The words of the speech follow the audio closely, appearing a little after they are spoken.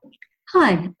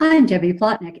Hi, I'm Debbie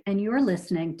Plotnick, and you're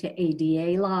listening to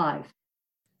ADA Live.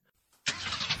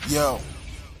 Yo.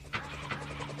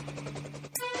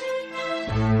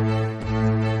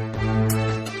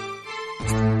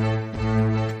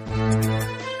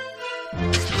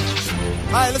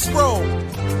 All right, let's roll.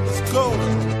 Let's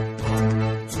go.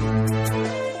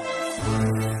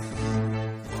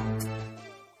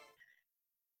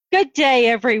 Good day,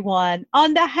 everyone.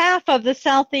 On behalf of the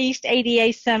Southeast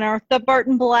ADA Center, the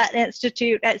Burton Blatt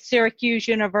Institute at Syracuse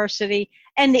University,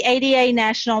 and the ADA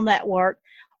National Network,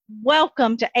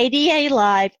 welcome to ADA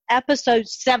Live, episode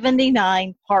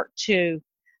 79, part 2.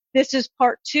 This is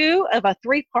part 2 of a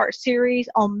 3-part series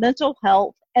on mental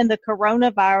health and the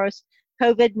coronavirus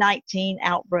COVID-19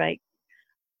 outbreak.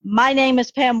 My name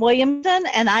is Pam Williamson,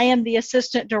 and I am the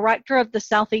Assistant Director of the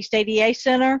Southeast ADA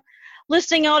Center.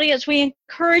 Listening audience, we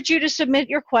encourage you to submit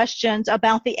your questions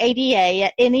about the ADA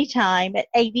at any time at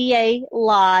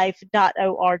adalive.org.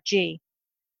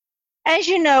 As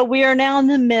you know, we are now in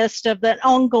the midst of the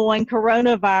ongoing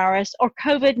coronavirus or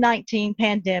COVID-19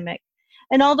 pandemic.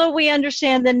 And although we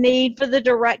understand the need for the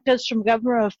directives from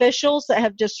government officials that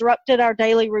have disrupted our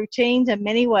daily routines in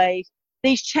many ways,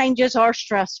 these changes are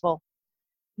stressful.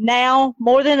 Now,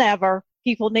 more than ever,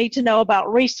 people need to know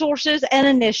about resources and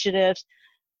initiatives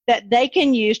that they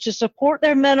can use to support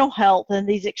their mental health in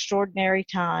these extraordinary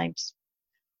times.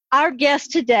 Our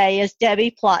guest today is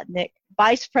Debbie Plotnick,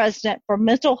 Vice President for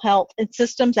Mental Health and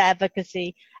Systems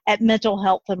Advocacy at Mental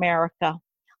Health America,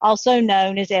 also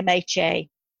known as MHA.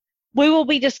 We will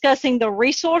be discussing the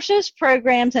resources,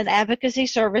 programs, and advocacy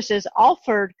services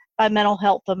offered by Mental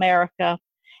Health America.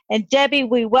 And Debbie,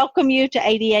 we welcome you to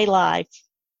ADA Live.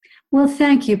 Well,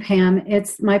 thank you, Pam.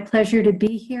 It's my pleasure to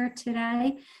be here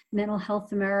today. Mental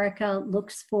Health America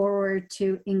looks forward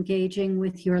to engaging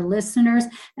with your listeners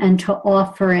and to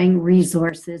offering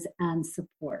resources and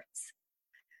supports.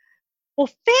 Well,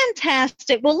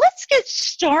 fantastic. Well, let's get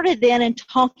started then in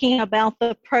talking about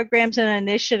the programs and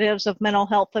initiatives of Mental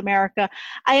Health America.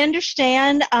 I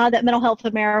understand that Mental Health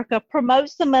America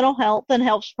promotes the mental health and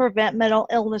helps prevent mental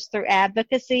illness through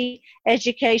advocacy,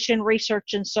 education,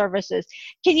 research, and services.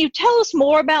 Can you tell us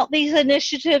more about these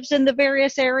initiatives in the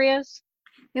various areas?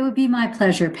 It would be my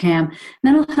pleasure, Pam.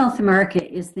 Mental Health America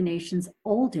is the nation's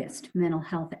oldest mental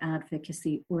health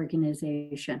advocacy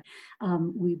organization.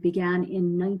 We began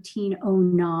in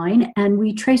 1909, and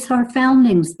we trace our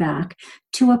foundings back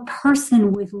to a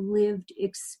person with lived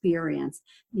experience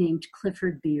named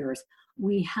Clifford Beers.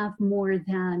 We have more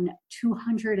than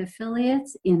 200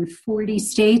 affiliates in 40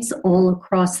 states all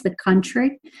across the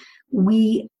country.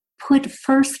 We put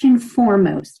first and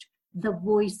foremost the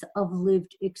voice of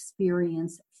lived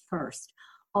experience first.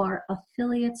 Our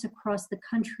affiliates across the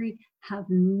country have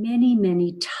many,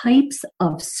 many types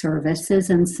of services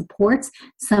and supports.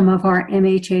 Some of our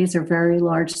MHAs are very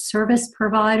large service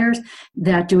providers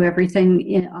that do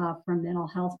everything from mental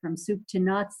health, from soup to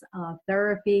nuts,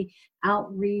 therapy,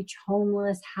 outreach,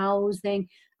 homeless, housing.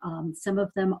 Some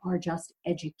of them are just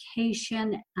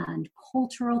education and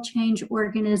cultural change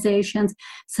organizations.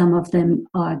 Some of them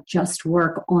just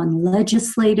work on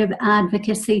legislative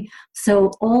advocacy.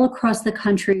 So all across the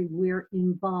country, we're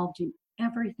involved in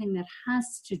everything that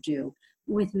has to do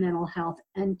with mental health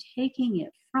and taking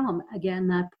it from, again,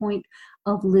 that point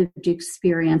of lived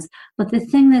experience. But the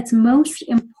thing that's most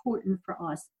important for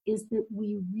us is that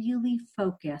we really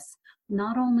focus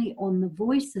not only on the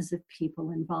voices of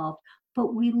people involved,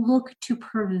 but we look to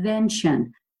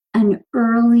prevention and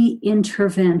early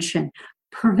intervention.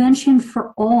 Prevention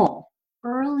for all,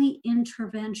 early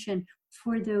intervention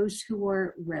for those who are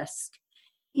at risk.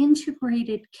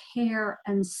 Integrated care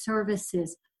and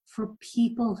services for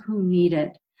people who need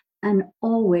it, and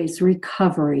always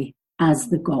recovery as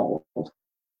the goal.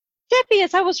 Debbie,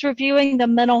 as I was reviewing the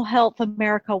Mental Health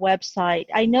America website,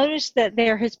 I noticed that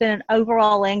there has been an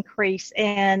overall increase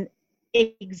in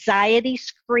anxiety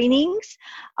screenings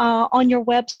on your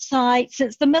website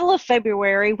since the middle of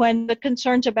February, when the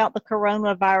concerns about the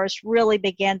coronavirus really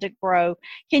began to grow.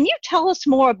 Can you tell us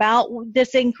more about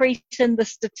this increase in the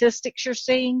statistics you're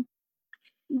seeing?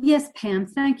 Yes, Pam,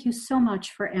 thank you so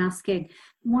much for asking.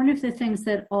 One of the things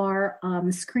that our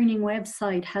screening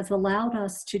website has allowed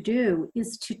us to do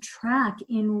is to track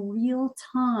in real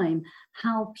time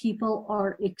how people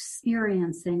are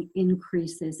experiencing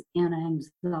increases in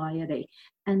anxiety.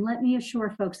 And let me assure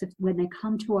folks, if when they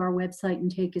come to our website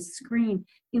and take a screen,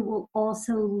 it will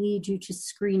also lead you to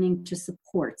screening to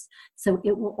supports. So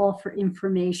it will offer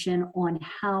information on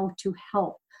how to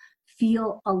help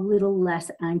feel a little less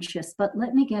anxious. But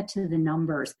let me get to the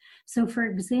numbers. So for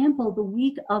example, the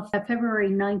week of February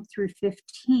 9th through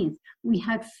 15th, we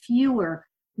had fewer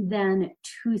than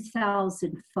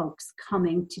 2,000 folks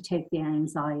coming to take the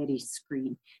anxiety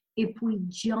screen. If we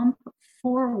jump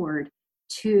forward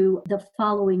to the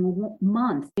following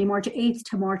month, March 8th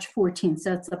to March 14th, so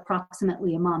that's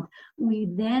approximately a month, we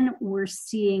then were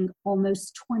seeing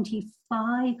almost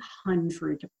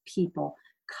 2,500 people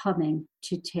coming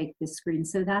to take the screen.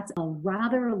 So that's a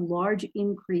rather large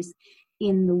increase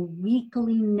in the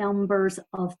weekly numbers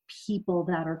of people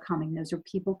that are coming. Those are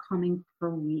people coming per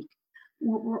week.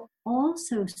 What we're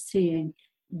also seeing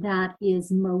that is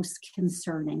most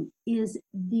concerning is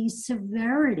the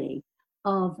severity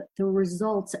of the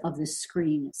results of the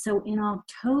screen. So in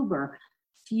October,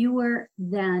 fewer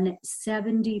than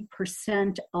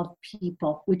 70% of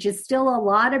people, which is still a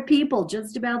lot of people,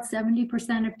 just about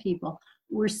 70% of people,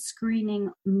 were screening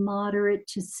moderate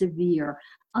to severe.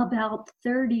 About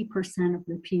 30% of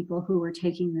the people who were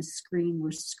taking the screen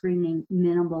were screening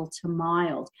minimal to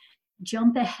mild.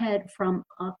 Jump ahead from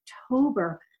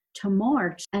October to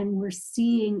March, and we're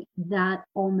seeing that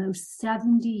almost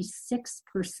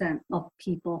 76% of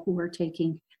people who are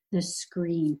taking the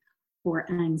screen for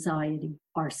anxiety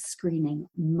are screening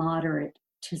moderate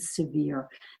to severe.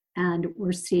 And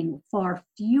we're seeing far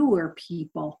fewer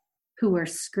people who are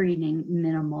screening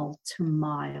minimal to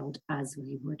mild, as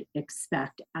we would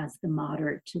expect, as the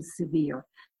moderate to severe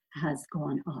has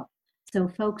gone up. So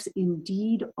folks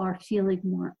indeed are feeling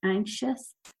more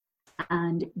anxious,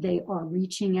 and they are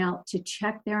reaching out to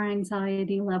check their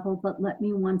anxiety level. But let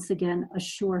me once again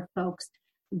assure folks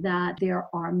that there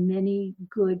are many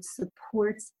good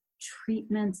supports,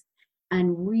 treatments,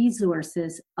 and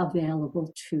resources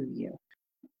available to you.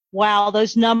 Wow,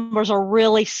 those numbers are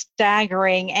really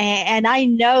staggering. And I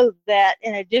know that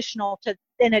in addition to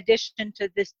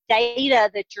this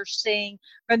data that you're seeing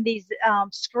from these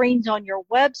screens on your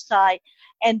website,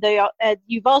 and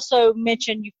you've also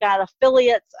mentioned you've got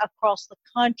affiliates across the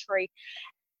country.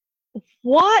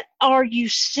 What are you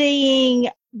seeing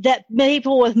that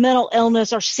people with mental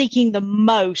illness are seeking the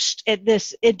most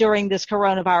during this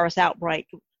coronavirus outbreak?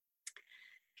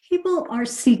 People are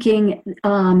seeking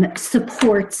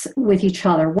supports with each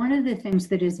other. One of the things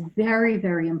that is very,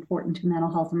 very important to Mental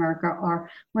Health America,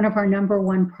 one of our number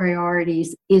one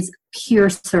priorities is peer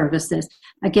services.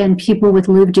 Again, people with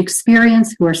lived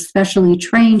experience who are specially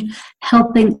trained,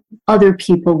 helping other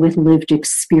people with lived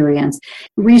experience.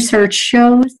 Research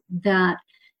shows that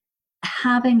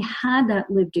having had that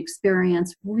lived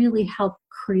experience really helped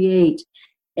create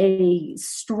a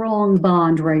strong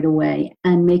bond right away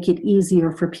and make it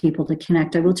easier for people to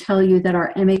connect. I will tell you that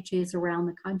our MHAs around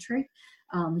the country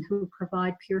who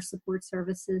provide peer support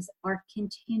services are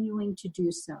continuing to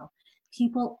do so.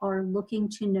 People are looking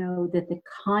to know that the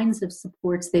kinds of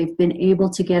supports they've been able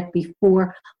to get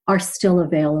before are still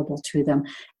available to them.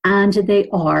 And they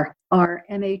are. Our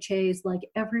MHAs, like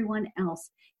everyone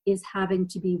else, is having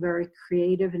to be very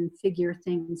creative and figure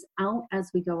things out as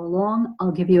we go along.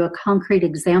 I'll give you a concrete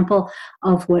example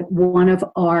of what one of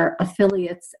our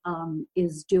affiliates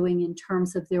is doing in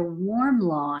terms of their warm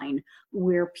line,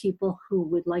 where people who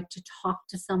would like to talk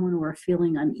to someone who are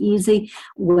feeling uneasy,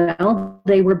 well,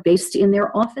 they were based in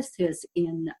their offices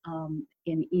in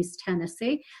East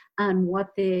Tennessee. And what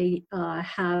they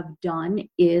have done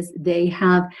is they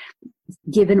have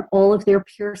given all of their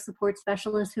peer support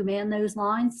specialists who man those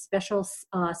lines special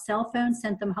cell phones,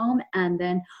 sent them home, and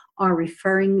then are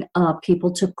referring people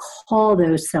to call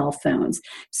those cell phones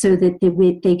so that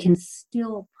they can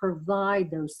still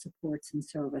provide those supports and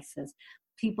services.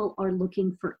 People are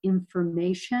looking for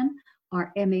information.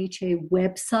 Our MHA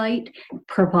website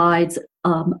provides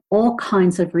all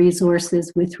kinds of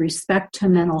resources with respect to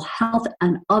mental health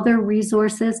and other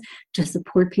resources to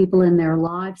support people in their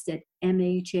lives at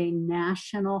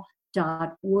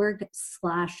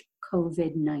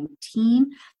mhanational.org/COVID-19.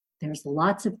 There's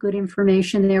lots of good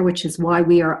information there, which is why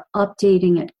we are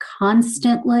updating it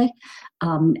constantly.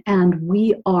 And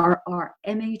our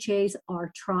MHAs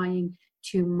are trying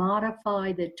to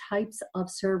modify the types of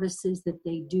services that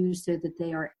they do so that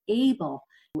they are able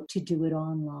to do it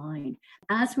online.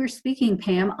 As we're speaking,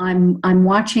 Pam, I'm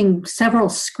watching several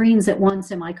screens at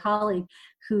once, and my colleague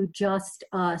who just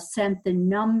sent the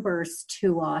numbers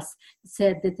to us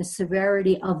said that the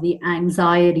severity of the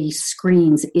anxiety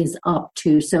screens is up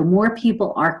too. So more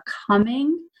people are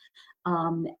coming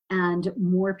and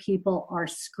more people are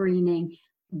screening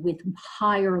with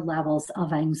higher levels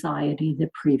of anxiety than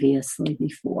previously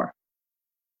before.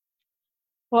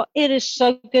 Well, it is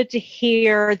so good to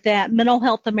hear that Mental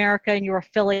Health America and your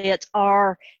affiliates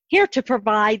are here to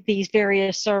provide these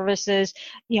various services,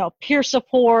 peer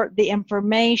support, the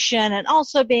information, and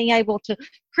also being able to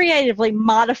creatively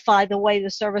modify the way the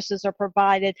services are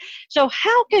provided. So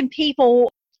how can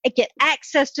people get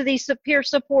access to these peer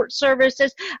support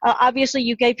services? Obviously,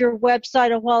 you gave your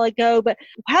website a while ago, but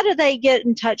how do they get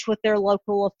in touch with their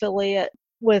local affiliate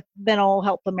with Mental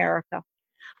Health America?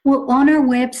 Well, on our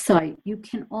website, you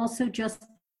can also just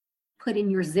put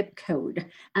in your zip code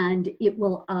and it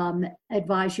will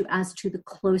advise you as to the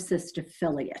closest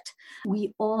affiliate.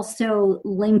 We also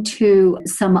link to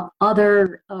some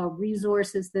other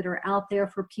resources that are out there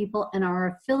for people, and our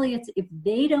affiliates, if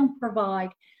they don't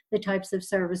provide the types of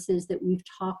services that we've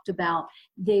talked about,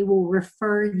 they will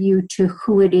refer you to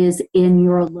who it is in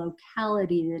your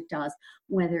locality that does,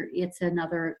 whether it's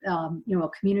another, a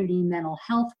community mental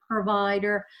health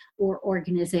provider or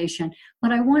organization.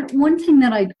 But one thing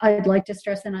that I'd like to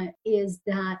stress is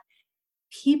that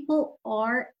people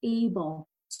are able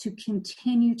to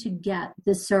continue to get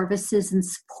the services and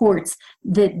supports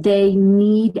that they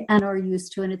need and are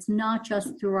used to. And it's not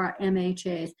just through our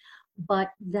MHAs,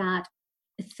 but that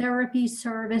therapy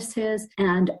services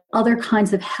and other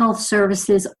kinds of health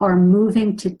services are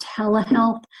moving to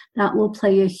telehealth. That will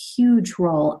play a huge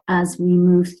role as we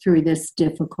move through this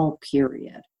difficult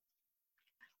period.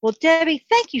 Well, Debbie,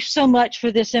 thank you so much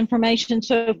for this information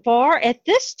so far. At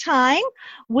this time,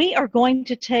 we are going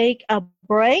to take a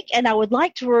break, and I would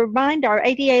like to remind our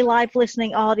ADA Live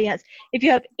listening audience, if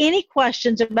you have any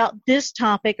questions about this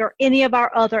topic or any of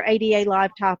our other ADA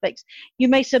Live topics, you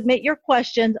may submit your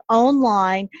questions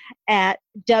online at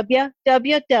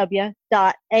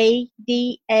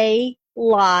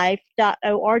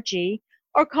www.adalive.org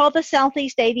or call the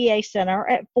Southeast ADA Center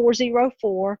at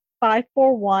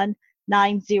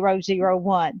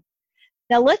 404-541-9001.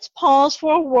 Now let's pause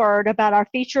for a word about our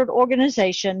featured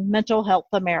organization, Mental Health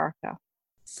America.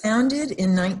 Founded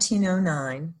in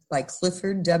 1909 by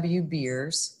Clifford W.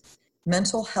 Beers,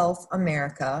 Mental Health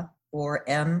America, or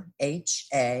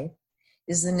MHA,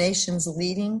 is the nation's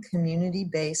leading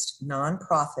community-based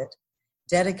nonprofit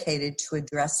dedicated to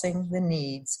addressing the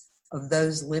needs of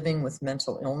those living with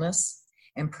mental illness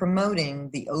and promoting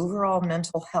the overall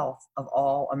mental health of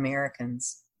all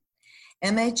Americans.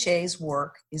 MHA's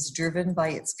work is driven by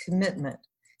its commitment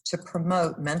to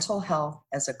promote mental health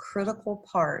as a critical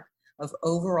part of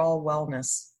overall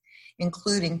wellness,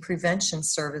 including prevention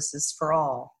services for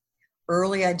all,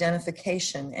 early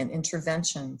identification and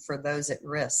intervention for those at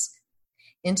risk,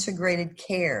 integrated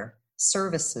care,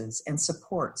 services, and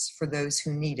supports for those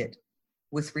who need it,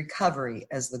 with recovery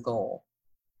as the goal.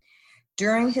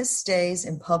 During his stays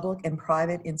in public and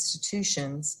private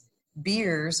institutions,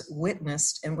 Beers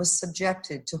witnessed and was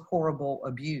subjected to horrible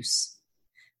abuse.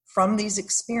 From these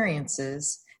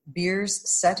experiences, Beers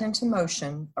set into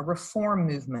motion a reform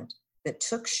movement that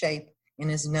took shape and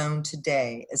is known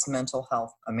today as Mental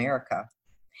Health America.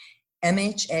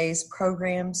 MHA's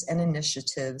programs and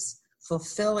initiatives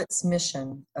fulfill its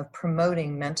mission of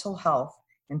promoting mental health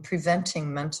and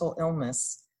preventing mental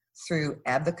illness through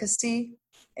advocacy,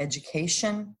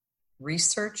 education,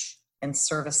 research, and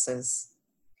services.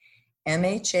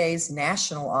 MHA's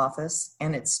national office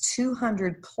and its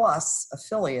 200 plus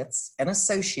affiliates and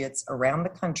associates around the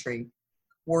country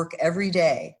work every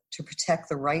day to protect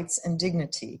the rights and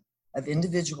dignity of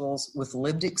individuals with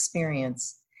lived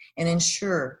experience and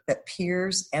ensure that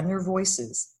peers and their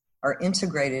voices are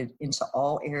integrated into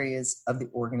all areas of the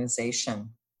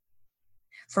organization.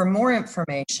 For more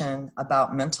information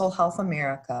about Mental Health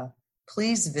America,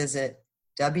 please visit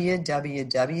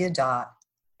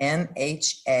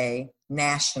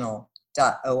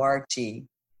www.mhanational.org.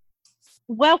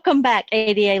 Welcome back,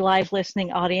 ADA Live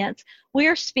listening audience. We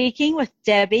are speaking with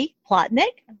Debbie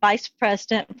Plotnick, Vice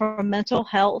President for Mental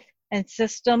Health and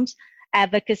Systems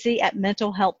Advocacy at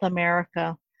Mental Health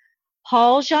America.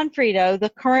 Paul Gianfrido, the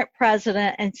current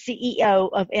president and CEO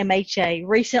of MHA,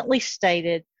 recently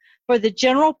stated, for the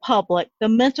general public, the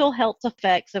mental health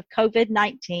effects of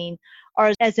COVID-19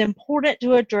 are as important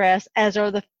to address as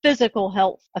are the physical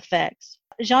health effects.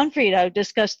 Gianfrido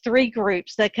discussed three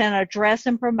groups that can address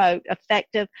and promote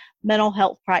effective mental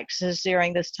health practices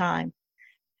during this time.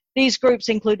 These groups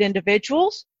include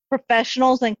individuals,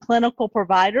 professionals, and clinical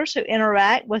providers who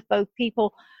interact with both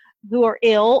people who are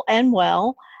ill and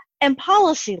well, and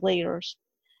policy leaders.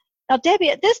 Now, Debbie,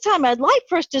 at this time, I'd like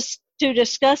for us to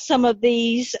discuss some of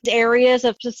these areas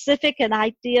of specific and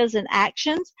ideas and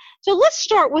actions. So let's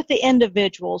start with the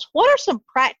individuals. What are some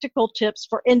practical tips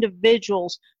for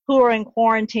individuals who are in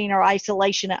quarantine or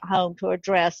isolation at home to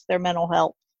address their mental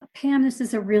health? Pam, this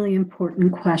is a really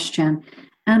important question.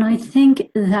 And I think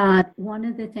that one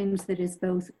of the things that is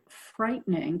both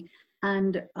frightening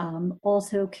and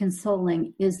also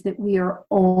consoling is that we are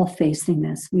all facing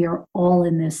this. We are all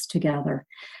in this together.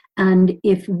 And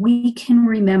if we can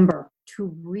remember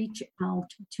to reach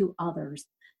out to others,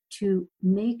 to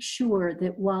make sure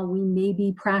that while we may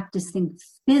be practicing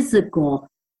physical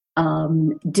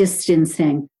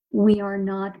distancing, we are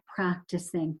not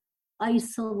practicing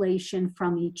isolation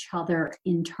from each other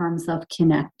in terms of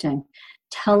connecting.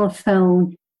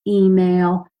 Telephone,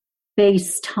 email,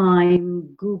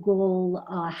 FaceTime, Google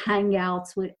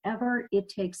Hangouts, whatever it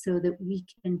takes so that we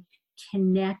can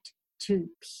connect to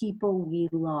people we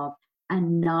love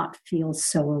and not feel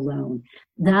so alone.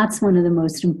 That's one of the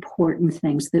most important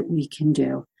things that we can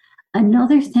do.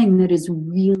 Another thing that is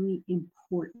really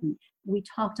important, we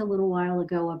talked a little while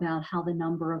ago about how the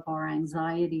number of our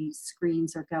anxiety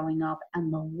screens are going up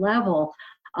and the level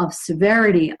of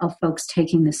severity of folks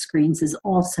taking the screens is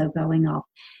also going up.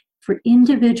 For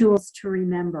individuals to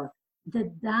remember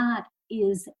that that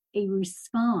is a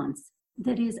response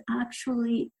that is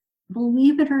actually,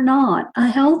 believe it or not, a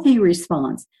healthy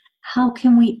response. How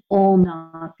can we all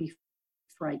not be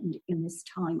frightened in this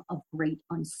time of great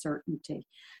uncertainty?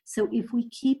 So if we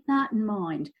keep that in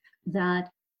mind, that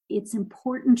it's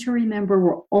important to remember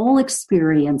we're all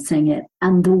experiencing it,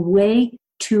 and the way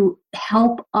to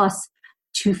help us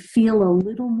to feel a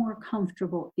little more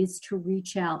comfortable is to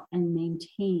reach out and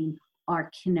maintain our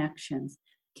connections.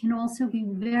 Can also be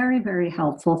very, very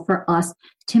helpful for us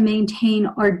to maintain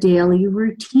our daily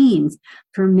routines.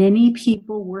 For many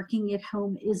people, working at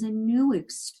home is a new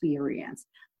experience.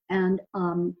 And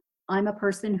I'm a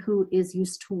person who is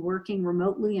used to working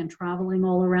remotely and traveling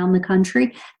all around the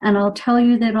country. And I'll tell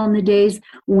you that on the days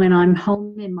when I'm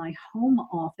home in my home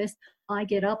office, I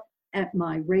get up at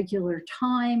my regular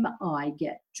time. I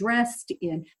get dressed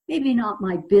in maybe not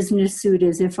my business suit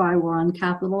as if I were on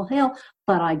Capitol Hill,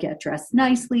 but I get dressed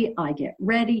nicely. I get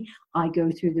ready. I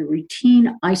go through the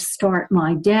routine. I start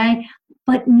my day.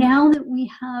 But now that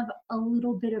we have a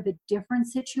little bit of a different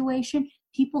situation,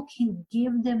 people can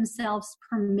give themselves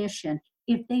permission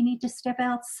if they need to step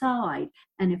outside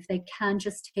and if they can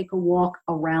just take a walk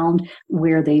around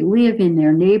where they live in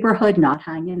their neighborhood, not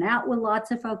hanging out with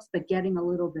lots of folks, but getting a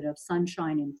little bit of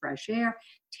sunshine and fresh air,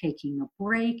 taking a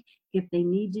break. If they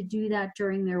need to do that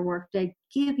during their workday,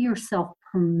 give yourself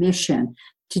permission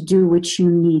to do what you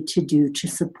need to do to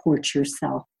support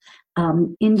yourself.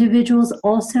 Individuals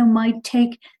also might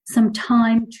take some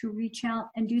time to reach out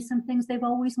and do some things they've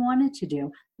always wanted to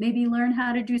do. Maybe learn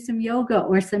how to do some yoga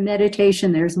or some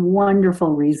meditation. There's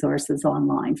wonderful resources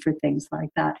online for things like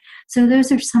that. So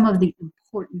those are some of the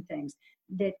important things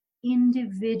that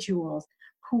individuals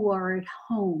who are at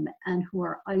home and who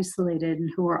are isolated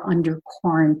and who are under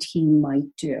quarantine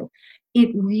might do.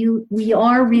 We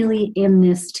are really in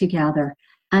this together.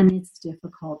 And it's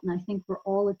difficult. And I think we're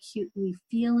all acutely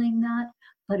feeling that.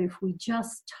 But if we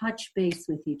just touch base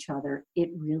with each other, it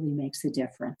really makes a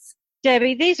difference.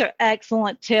 Debbie, these are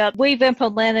excellent tips. We've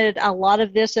implemented a lot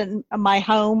of this in my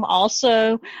home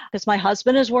also because my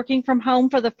husband is working from home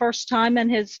for the first time in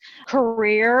his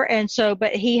career.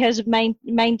 But he has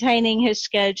maintaining his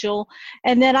schedule.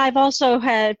 And then I've also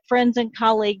had friends and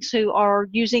colleagues who are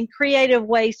using creative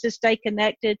ways to stay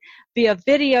connected via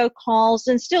video calls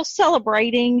and still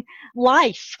celebrating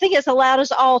life. I think it's allowed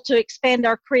us all to expand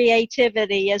our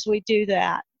creativity as we do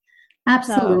that.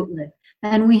 Absolutely.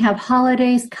 And we have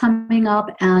holidays coming up,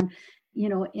 and,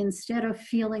 instead of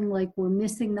feeling like we're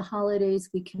missing the holidays,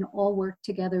 we can all work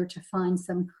together to find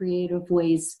some creative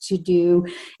ways to do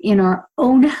in our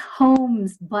own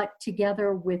homes, but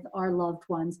together with our loved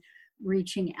ones,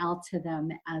 reaching out to them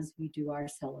as we do our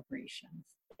celebrations.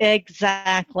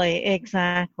 Exactly.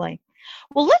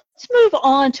 Well, let's move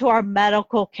on to our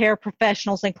medical care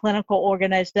professionals and clinical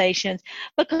organizations,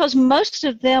 because most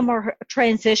of them are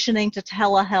transitioning to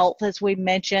telehealth, as we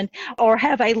mentioned, or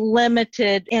have a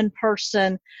limited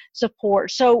in-person support.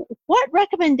 So what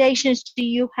recommendations do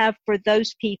you have for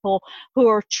those people who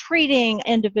are treating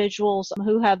individuals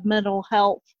who have mental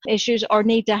health issues or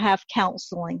need to have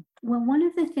counseling? Well, one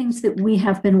of the things that we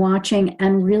have been watching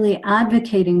and really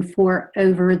advocating for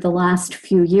over the last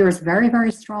few years very,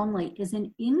 very strongly is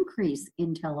an increase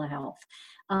in telehealth.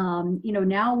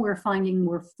 Now we're finding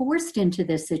we're forced into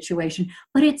this situation,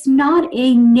 but it's not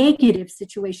a negative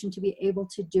situation to be able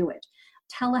to do it.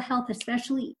 Telehealth,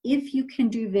 especially if you can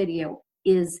do video,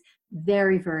 is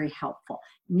very, very helpful.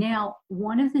 Now,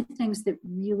 one of the things that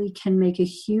really can make a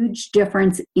huge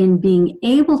difference in being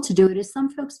able to do it is some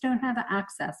folks don't have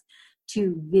access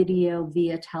to video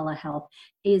via telehealth,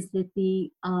 is that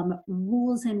the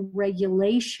rules and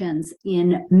regulations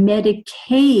in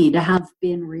Medicaid have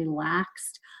been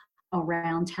relaxed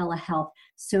around telehealth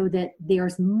so that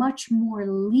there's much more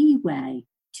leeway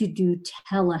to do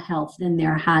telehealth than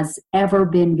there has ever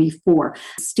been before.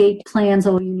 State plans,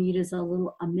 all you need is a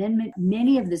little amendment.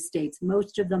 Many of the states,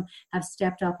 most of them, have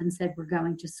stepped up and said we're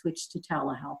going to switch to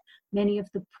telehealth. Many of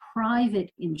the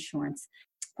private insurance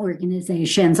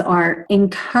organizations are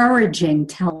encouraging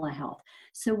telehealth.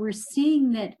 So we're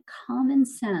seeing that common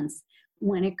sense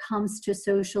when it comes to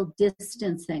social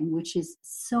distancing, which is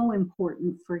so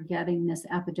important for getting this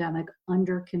epidemic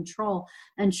under control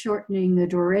and shortening the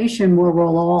duration where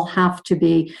we'll all have to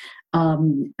be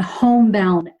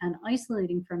homebound and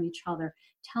isolating from each other,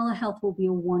 telehealth will be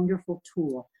a wonderful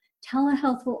tool.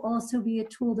 Telehealth will also be a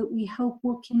tool that we hope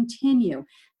will continue.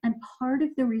 And part of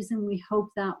the reason we hope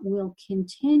that will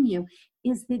continue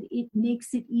is that it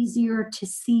makes it easier to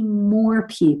see more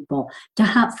people,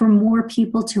 for more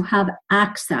people to have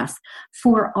access,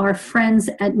 for our friends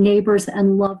and neighbors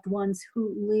and loved ones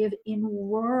who live in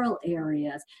rural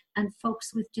areas and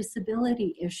folks with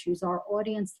disability issues, our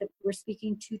audience that we're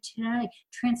speaking to today.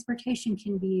 Transportation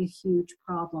can be a huge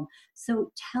problem.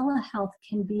 So telehealth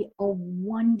can be a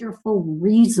wonderful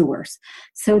resource.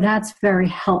 So that's very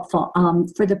helpful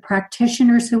for the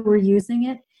practitioners who are using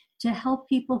it, to help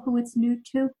people who it's new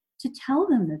to tell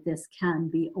them that this can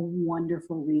be a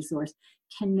wonderful resource,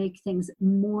 can make things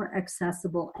more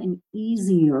accessible and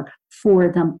easier for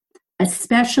them,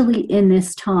 especially in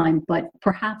this time, but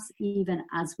perhaps even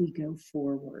as we go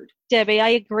forward. Debbie, I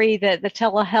agree that the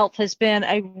telehealth has been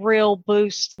a real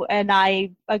boost, and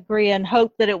I agree and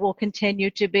hope that it will continue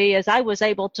to be, as I was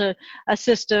able to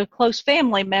assist a close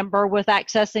family member with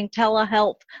accessing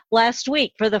telehealth last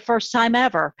week for the first time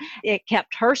ever. It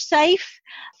kept her safe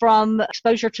from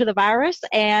exposure to the virus,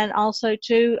 and also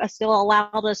still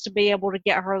allowed us to be able to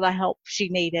get her the help she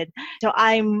needed. So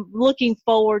I'm looking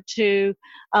forward to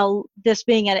this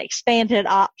being an expanded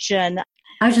option.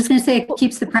 I was just going to say it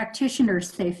keeps the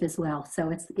practitioners safe as well. So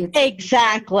it's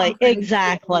exactly.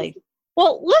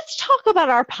 Well, let's talk about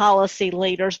our policy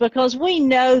leaders, because we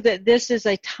know that this is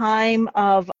a time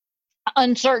of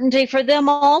uncertainty for them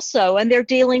also, and they're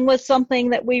dealing with something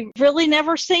that we've really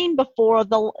never seen before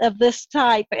of this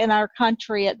type in our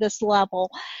country at this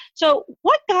level. So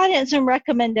what guidance and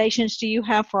recommendations do you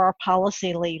have for our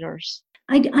policy leaders?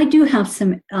 I do have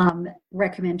some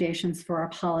recommendations for our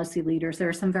policy leaders. There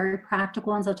are some very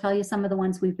practical ones. I'll tell you some of the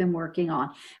ones we've been working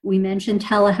on. We mentioned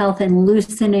telehealth and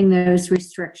loosening those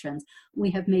restrictions.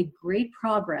 We have made great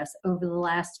progress over the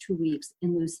last 2 weeks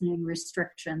in loosening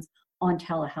restrictions on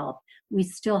telehealth. We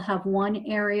still have one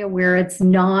area where it's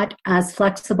not as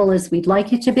flexible as we'd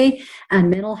like it to be, and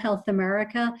Mental Health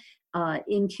America,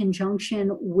 in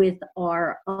conjunction with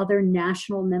our other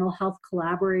national mental health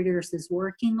collaborators, is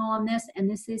working on this,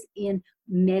 and this is in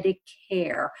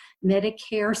Medicare.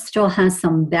 Medicare still has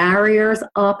some barriers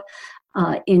up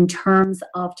in terms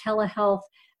of telehealth,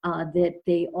 that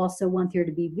they also want there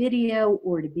to be video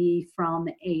or to be from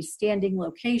a standing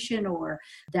location, or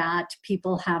that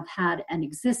people have had an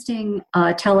existing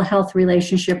telehealth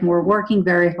relationship, and we're working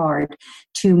very hard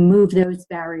to move those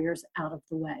barriers out of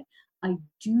the way. I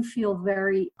do feel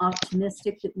very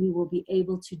optimistic that we will be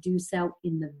able to do so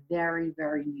in the very,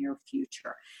 very near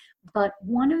future. But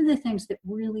one of the things that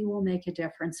really will make a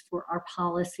difference for our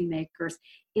policymakers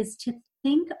is to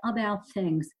think about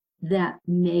things that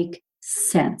make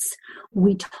sense.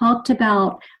 We talked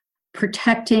about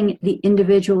protecting the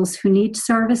individuals who need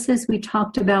services. We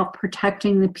talked about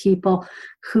protecting the people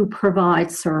who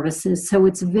provide services. So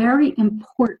it's very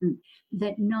important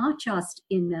that not just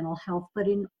in mental health, but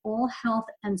in all health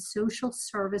and social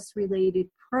service related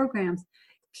programs,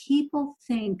 people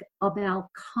think about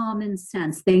common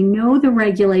sense. They know the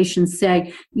regulations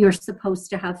say you're supposed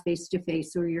to have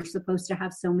face-to-face, or you're supposed to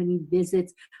have so many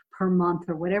visits per month,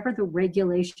 or whatever the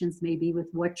regulations may be with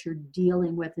what you're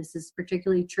dealing with. This is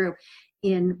particularly true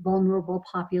in vulnerable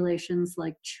populations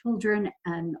like children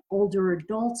and older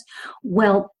adults.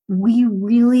 Well, we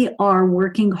really are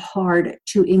working hard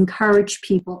to encourage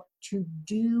people to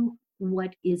do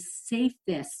what is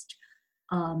safest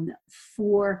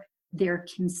for their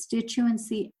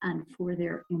constituency and for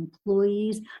their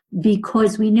employees,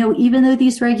 because we know, even though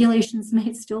these regulations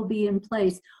may still be in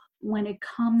place, when it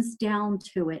comes down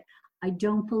to it, I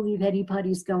don't believe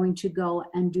anybody's going to go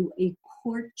and do a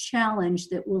court challenge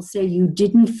that will say you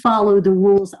didn't follow the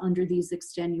rules under these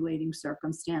extenuating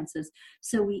circumstances.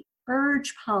 So we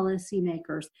urge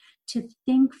policymakers to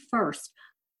think first,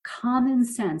 common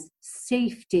sense,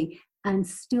 safety, and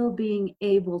still being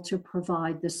able to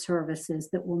provide the services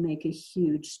that will make a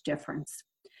huge difference.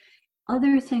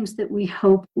 other things that we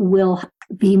hope will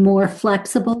be more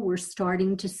flexible. We're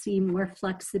starting to see more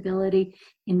flexibility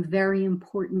in very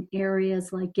important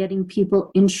areas like getting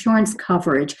people insurance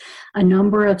coverage. A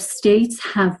number of states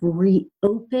have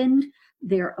reopened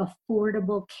their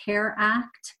Affordable Care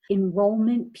Act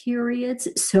enrollment periods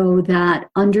so that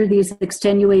under these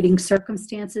extenuating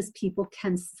circumstances, people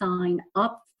can sign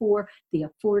up for the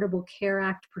Affordable Care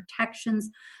Act protections.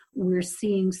 We're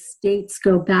seeing states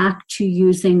go back to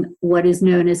using what is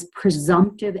known as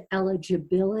presumptive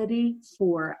eligibility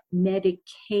for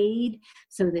Medicaid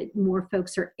so that more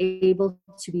folks are able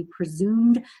to be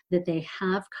presumed that they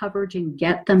have coverage and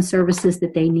get them services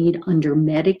that they need under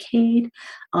Medicaid.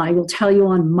 I will tell you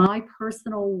on my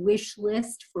personal wish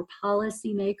list for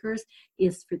policymakers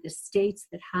is for the states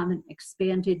that haven't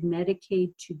expanded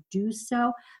Medicaid to do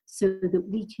so that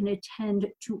we can attend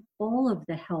to all of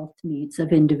the health needs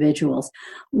of individuals.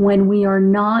 When we are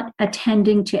not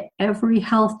attending to every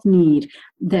health need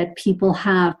that people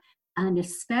have, and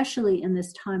especially in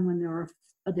this time when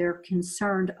they're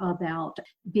concerned about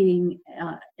being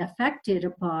affected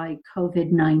by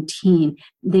COVID-19,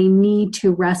 they need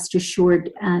to rest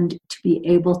assured and to be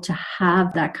able to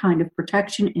have that kind of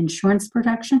protection, insurance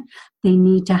protection. They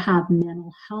need to have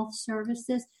mental health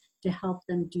services to help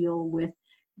them deal with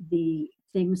the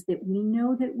things that we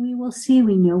know that we will see.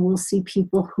 We know we'll see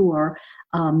people who are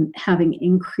having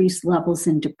increased levels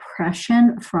in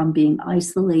depression from being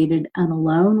isolated and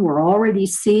alone. We're already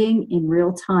seeing in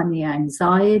real time the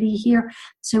anxiety here.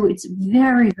 So it's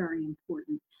very, very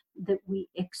important that we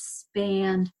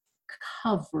expand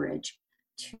coverage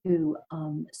to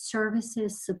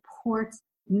services, supports,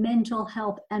 mental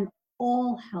health, and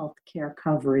all healthcare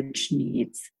coverage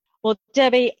needs. Well,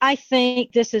 Debbie, I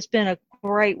think this has been a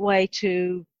great way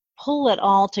to pull it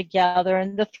all together.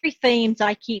 And the three themes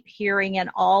I keep hearing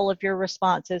in all of your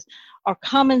responses are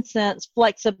common sense,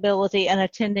 flexibility, and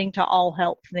attending to all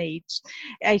health needs.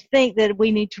 I think that we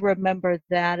need to remember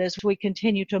that as we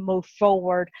continue to move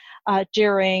forward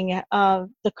during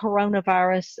the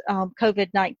coronavirus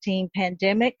COVID-19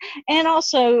 pandemic, and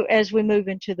also as we move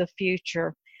into the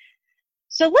future.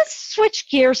 So let's switch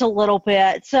gears a little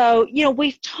bit. So,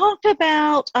 we've talked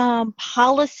about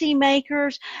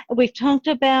policymakers. We've talked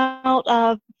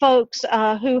about folks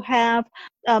who have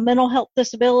mental health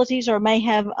disabilities or may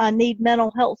have need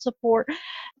mental health support.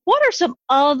 What are some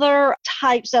other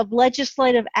types of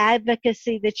legislative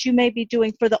advocacy that you may be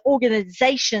doing for the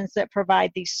organizations that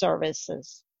provide these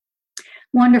services?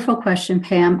 Wonderful question,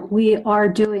 Pam. We are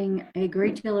doing a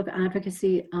great deal of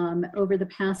advocacy over the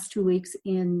past 2 weeks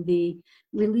in the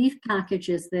relief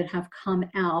packages that have come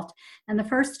out. And the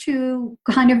first two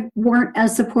kind of weren't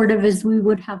as supportive as we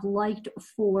would have liked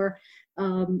for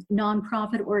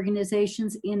nonprofit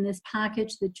organizations in this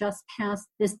package that just passed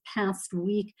this past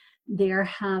week. There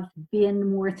have been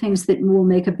more things that will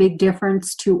make a big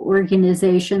difference to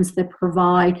organizations that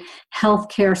provide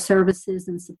healthcare services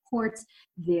and supports.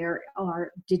 There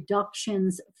are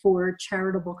deductions for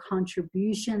charitable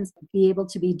contributions, be able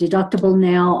to be deductible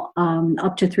now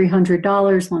up to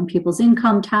 $300 on people's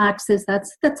income taxes.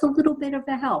 That's a little bit of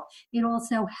a help. It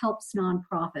also helps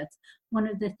nonprofits. One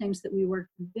of the things that we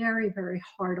worked very, very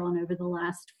hard on over the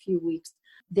last few weeks,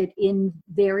 that in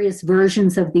various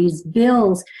versions of these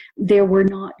bills, there were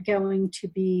not going to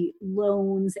be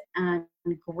loans and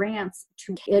grants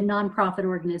to nonprofit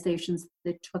organizations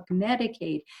that took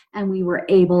Medicaid, and we were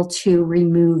able to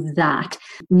remove that.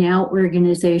 Now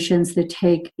organizations that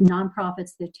take,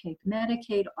 nonprofits that take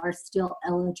Medicaid are still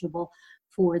eligible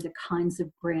for the kinds of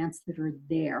grants that are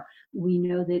there. We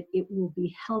know that it will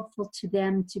be helpful to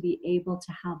them to be able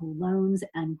to have loans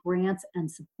and grants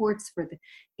and supports for the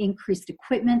increased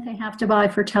equipment they have to buy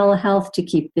for telehealth, to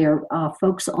keep their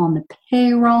folks on the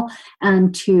payroll,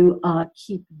 and to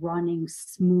keep running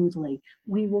smoothly.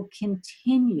 We will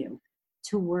continue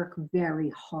to work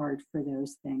very hard for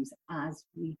those things as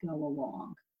we go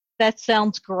along. That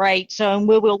sounds great. So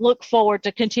we will look forward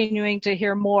to continuing to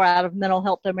hear more out of Mental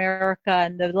Health America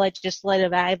and the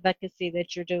legislative advocacy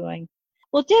that you're doing.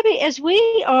 Well, Debbie, as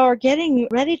we are getting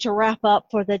ready to wrap up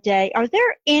for the day, are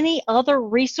there any other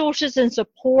resources and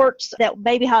supports that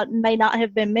maybe may not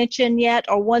have been mentioned yet,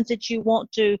 or ones that you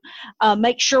want to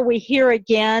make sure we hear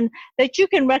again, that you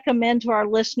can recommend to our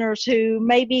listeners who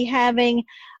may be having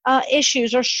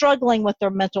issues or struggling with their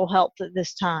mental health at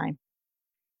this time?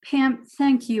 Pam,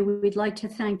 thank you. We'd like to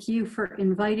thank you for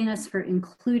inviting us, for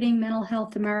including Mental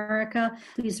Health America.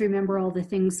 Please remember all the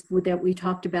things that we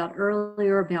talked about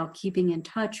earlier about keeping in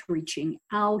touch, reaching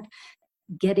out,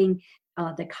 getting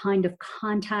the kind of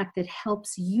contact that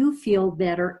helps you feel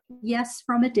better, yes,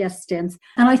 from a distance.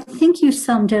 And I think you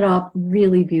summed it up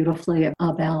really beautifully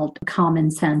about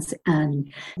common sense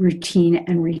and routine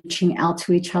and reaching out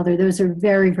to each other. Those are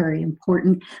very, very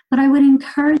important. But I would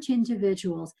encourage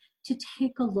individuals to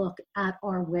take a look at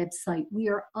our website. We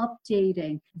are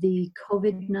updating the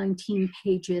COVID-19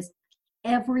 pages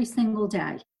every single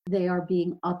day. They are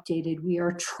being updated. We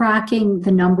are tracking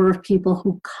the number of people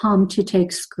who come to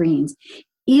take screens.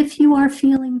 If you are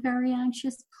feeling very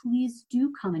anxious, please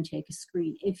do come and take a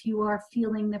screen. If you are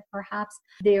feeling that perhaps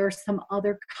there are some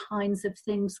other kinds of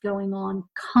things going on,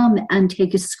 come and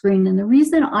take a screen. And the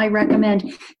reason I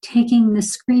recommend taking the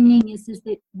screening is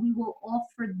that we will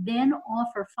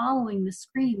offer following the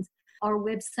screens, our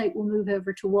website will move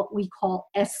over to what we call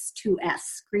S2S,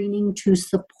 Screening to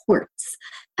Supports.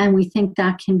 And we think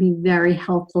that can be very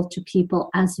helpful to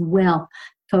people as well.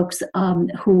 Folks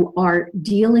who are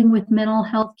dealing with mental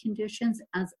health conditions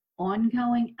as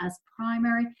ongoing, as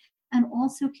primary, and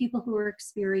also people who are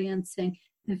experiencing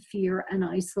the fear and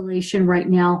isolation right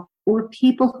now, or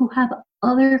people who have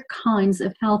other kinds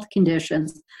of health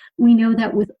conditions. We know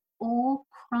that with all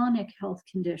chronic health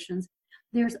conditions,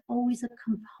 there's always a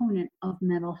component of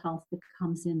mental health that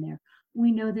comes in there.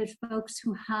 We know that folks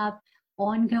who have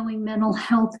ongoing mental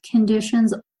health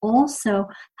conditions also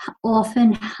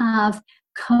often have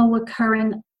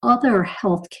co-occurring other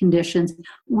health conditions.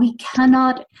 We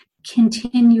cannot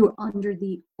continue under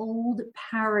the old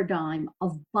paradigm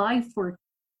of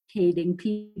bifurcating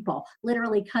people,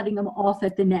 literally cutting them off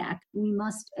at the neck. We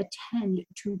must attend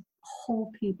to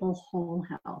whole people, whole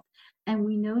health. And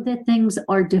we know that things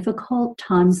are difficult.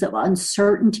 Times of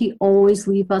uncertainty always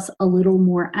leave us a little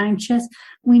more anxious.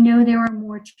 We know there are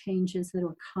more changes that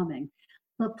are coming.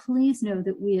 But please know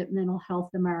that we at Mental Health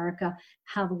America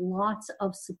have lots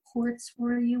of supports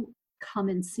for you. Come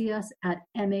and see us at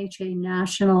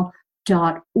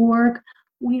mhanational.org.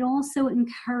 We also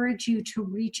encourage you to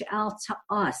reach out to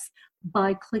us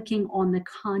by clicking on the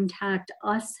Contact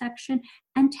Us section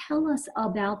and tell us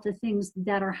about the things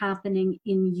that are happening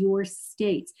in your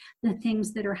states, the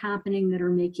things that are happening that are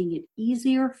making it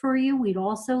easier for you. We'd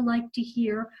also like to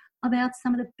hear about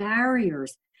some of the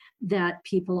barriers that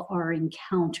people are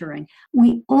encountering.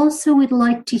 We also would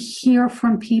like to hear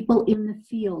from people in the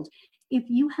field. If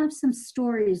you have some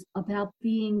stories about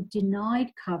being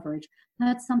denied coverage,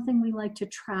 that's something we like to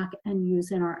track and use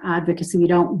in our advocacy. We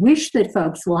don't wish that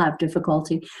folks will have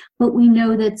difficulty, but we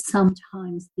know that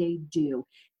sometimes they do.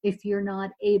 If you're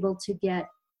not able to get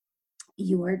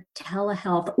your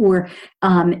telehealth, or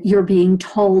you're being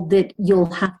told that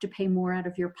you'll have to pay more out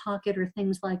of your pocket or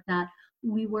things like that,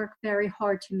 we work very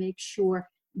hard to make sure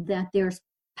that there's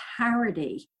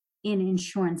parity in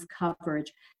insurance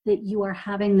coverage, that you are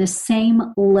having the same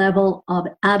level of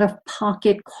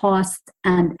out-of-pocket costs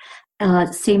and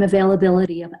same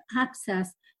availability of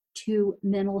access to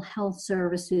mental health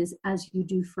services as you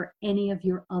do for any of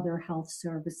your other health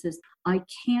services. I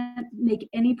can't make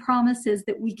any promises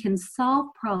that we can solve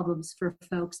problems for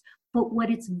folks, but what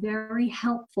it's very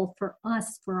helpful for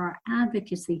us, for our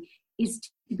advocacy, is to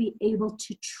be able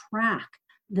to track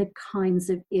the kinds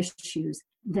of issues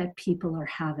that people are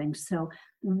having. So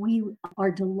we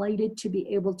are delighted to be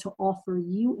able to offer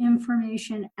you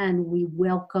information, and we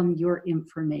welcome your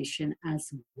information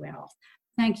as well.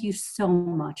 Thank you so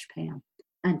much, Pam,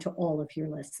 and to all of your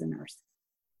listeners.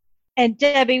 And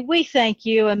Debbie, we thank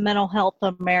you and Mental Health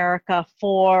America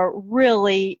for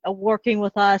really working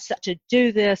with us to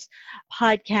do this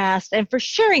podcast and for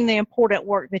sharing the important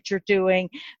work that you're doing,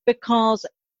 because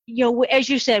as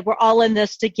you said, we're all in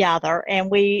this together, and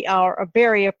we are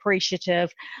very appreciative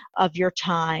of your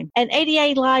time. And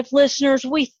ADA Live listeners,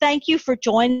 we thank you for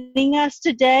joining us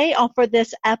today for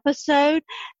this episode.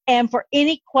 And for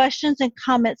any questions and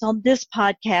comments on this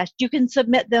podcast, you can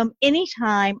submit them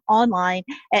anytime online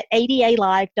at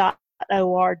adalive.org.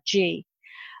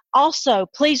 Also,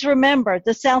 please remember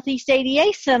the Southeast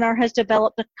ADA Center has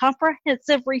developed a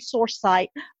comprehensive resource site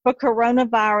for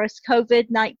coronavirus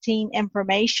COVID-19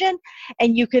 information,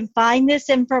 and you can find this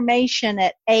information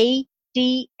at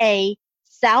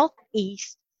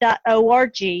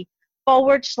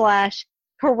adasoutheast.org/coronavirus,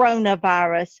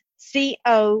 coronavirus.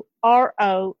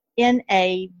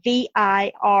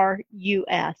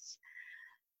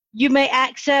 You may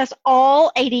access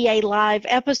all ADA Live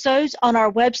episodes on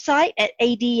our website at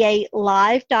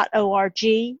adalive.org.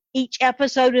 Each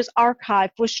episode is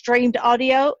archived with streamed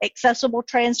audio, accessible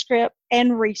transcript,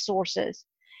 and resources.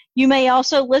 You may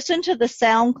also listen to the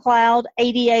SoundCloud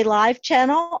ADA Live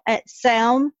channel at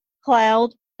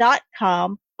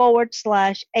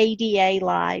soundcloud.com/ADA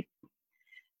Live.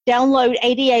 Download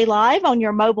ADA Live on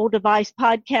your mobile device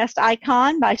podcast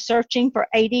icon by searching for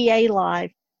ADA Live.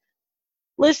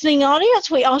 Listening audience,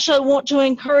 we also want to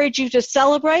encourage you to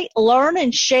celebrate, learn,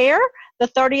 and share the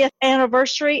 30th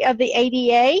anniversary of the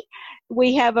ADA.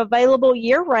 We have available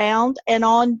year-round and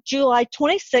on July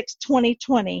 26,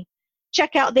 2020.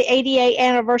 Check out the ADA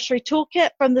Anniversary Toolkit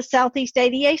from the Southeast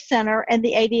ADA Center and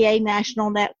the ADA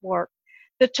National Network.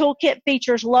 The toolkit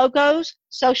features logos,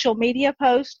 social media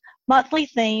posts, monthly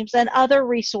themes, and other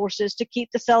resources to keep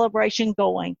the celebration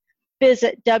going.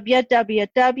 Visit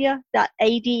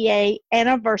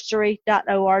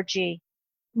www.adaanniversary.org.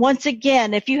 Once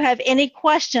again, if you have any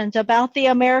questions about the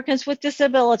Americans with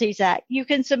Disabilities Act, you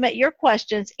can submit your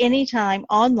questions anytime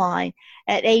online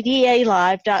at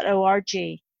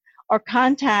adalive.org or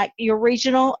contact your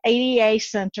regional ADA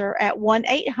center at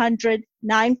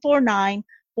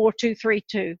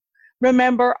 1-800-949-4232.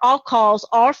 Remember, all calls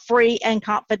are free and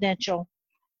confidential.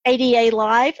 ADA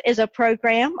Live is a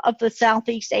program of the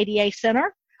Southeast ADA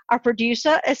Center. Our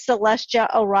producer is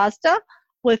Celestia Orazda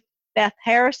with Beth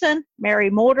Harrison, Mary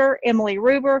Mortar, Emily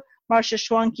Ruber, Marcia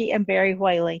Schwanke, and Barry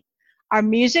Whaley. Our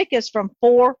music is from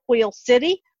Four Wheel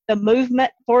City, the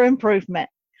movement for improvement.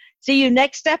 See you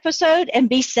next episode and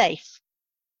be safe.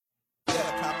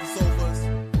 Helicopters over us.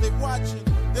 They watching.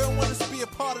 They don't want us to be a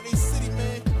part of their city,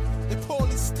 man. They pull all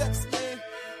these steps, man.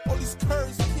 All these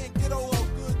curves you can't get all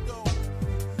good, though.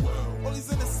 All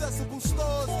these inaccessible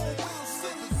stores.